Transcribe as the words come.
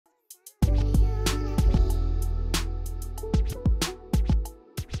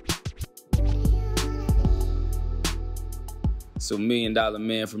So $1 Million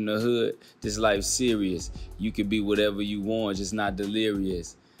Man from the hood, this life's serious. You could be whatever you want, just not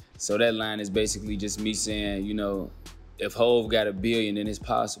delirious. So that line is basically just me saying, you know, if Hov got $1 billion, then it's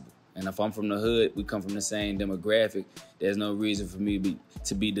possible. And if I'm from the hood, we come from the same demographic, there's no reason for me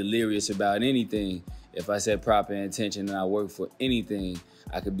to be delirious about anything. If I set proper intention and I work for anything,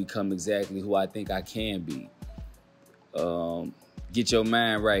 I could become exactly who I think I can be. Get your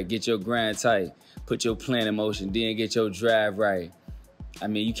mind right, get your grind tight, put your plan in motion, then get your drive right. I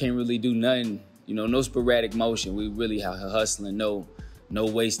mean, you can't really do nothing, you know, no sporadic motion. We really hustling, no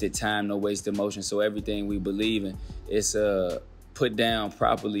wasted time, no wasted motion. So everything we believe in is put down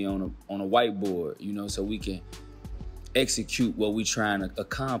properly on a whiteboard, you know, so we can execute what we trying to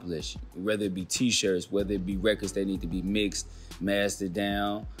accomplish, whether it be t-shirts, whether it be records that need to be mixed, mastered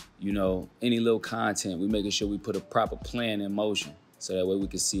down, you know, any little content. We making sure we put a proper plan in motion so that way we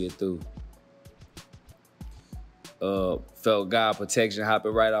can see it through. Felt God protection,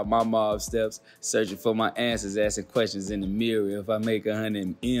 hopping right off my mob steps, searching for my answers, asking questions in the mirror. If I make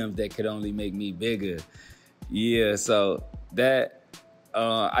 100 M's, that could only make me bigger. Yeah, so that,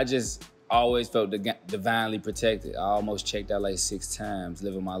 I just always felt divinely protected. I almost checked out like 6 times,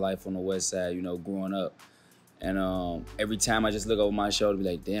 living my life on the west side, you know, growing up. And every time I just look over my shoulder, be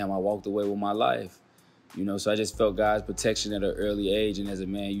like, damn, I walked away with my life. You know, so I just felt God's protection at an early age. And as a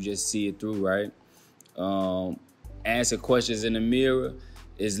man, you just see it through, right? Answer questions in the mirror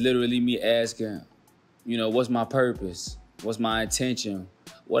is literally me asking, you know, what's my purpose? What's my intention?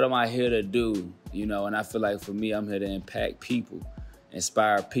 What am I here to do? You know, and I feel like for me, I'm here to impact people,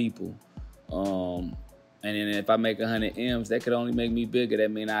 inspire people. And then if I make 100 M's, that could only make me bigger.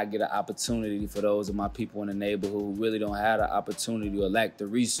 That means I get an opportunity for those of my people in the neighborhood who really don't have the opportunity or lack the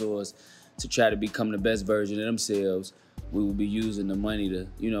resource to try to become the best version of themselves. We will be using the money to,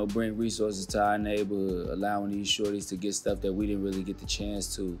 you know, bring resources to our neighborhood, allowing these shorties to get stuff that we didn't really get the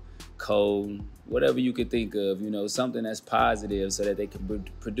chance to, code, whatever you could think of, you know, something that's positive so that they can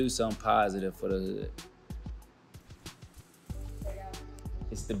produce something positive for the hood.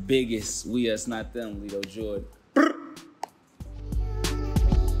 It's the biggest, we, us, not them, Lito Jordan.